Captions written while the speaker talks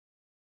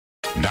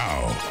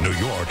Now, New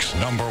York's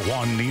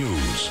 #1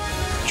 news.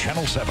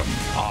 Channel 7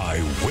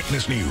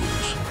 Eyewitness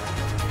News.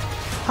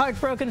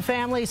 Heartbroken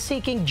families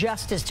seeking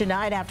justice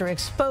tonight after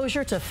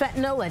exposure to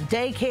fentanyl at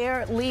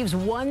daycare leaves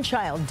one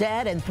child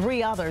dead and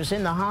 3 others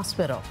in the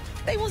hospital.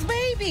 They was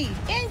baby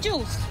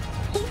angels.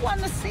 Who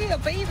want to see a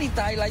baby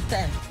die like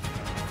that?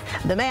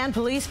 The man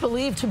police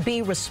believe to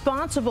be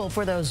responsible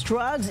for those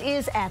drugs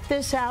is at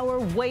this hour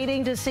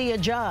waiting to see a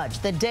judge.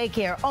 The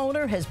daycare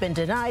owner has been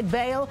denied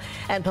bail,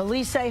 and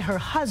police say her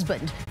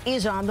husband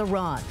is on the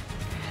run.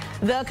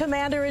 The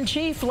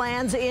commander-in-chief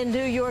lands in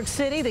New York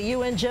City. The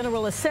UN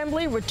General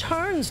Assembly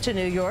returns to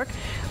New York.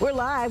 We're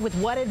live with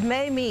what it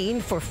may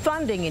mean for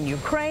funding in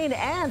Ukraine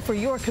and for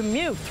your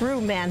commute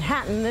through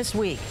Manhattan this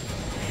week.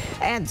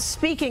 And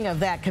speaking of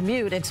that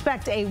commute,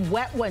 expect a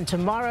wet one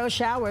tomorrow.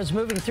 Showers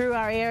moving through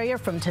our area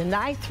from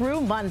tonight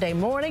through Monday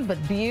morning,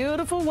 but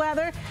beautiful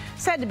weather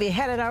said to be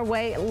headed our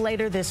way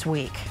later this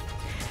week.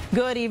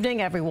 Good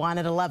evening, everyone.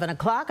 At 11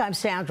 o'clock, I'm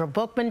Sandra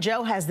Bookman.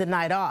 Joe has the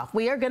night off.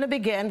 We are going to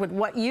begin with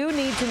what you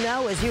need to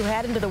know as you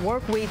head into the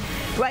work week.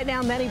 Right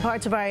now, many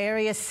parts of our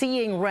area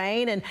seeing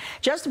rain, and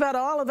just about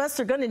all of us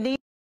are going to need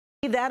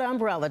that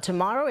umbrella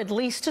tomorrow, at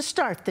least to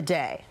start the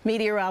day.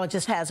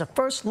 Meteorologist has a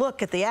first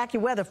look at the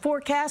AccuWeather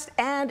forecast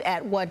and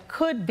at what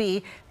could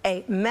be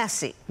a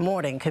messy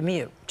morning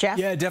commute. Jeff?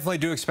 Yeah, definitely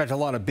do expect a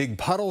lot of big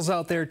puddles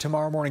out there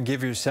tomorrow morning.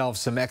 Give yourself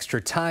some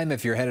extra time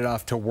if you're headed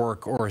off to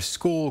work or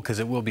school, because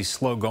it will be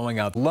slow going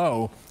out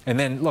low. And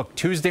then look,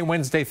 Tuesday,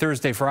 Wednesday,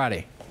 Thursday,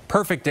 Friday.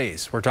 Perfect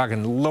days. We're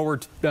talking lower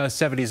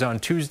 70s on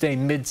Tuesday,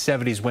 mid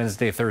 70s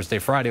Wednesday, Thursday,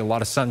 Friday. A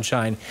lot of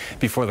sunshine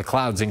before the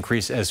clouds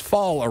increase as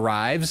fall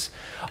arrives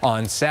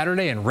on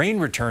Saturday, and rain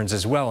returns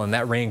as well, and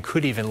that rain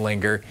could even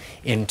linger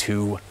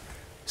into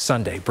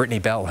Sunday. Brittany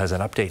Bell has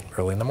an update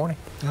early in the morning.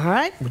 All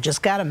right. We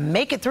just got to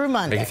make it through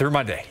Monday. Make it through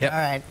Monday. Yep. All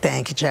right.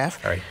 Thank you,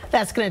 Jeff. All right.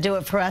 That's going to do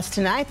it for us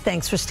tonight.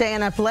 Thanks for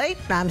staying up late.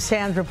 I'm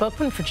Sandra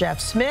Bookman for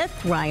Jeff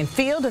Smith, Ryan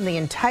Field, and the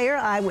entire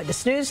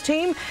Eyewitness News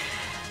team.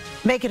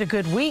 Make it a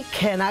good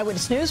week, and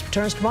Eyewitness News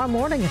returns tomorrow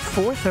morning at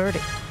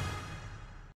 4:30.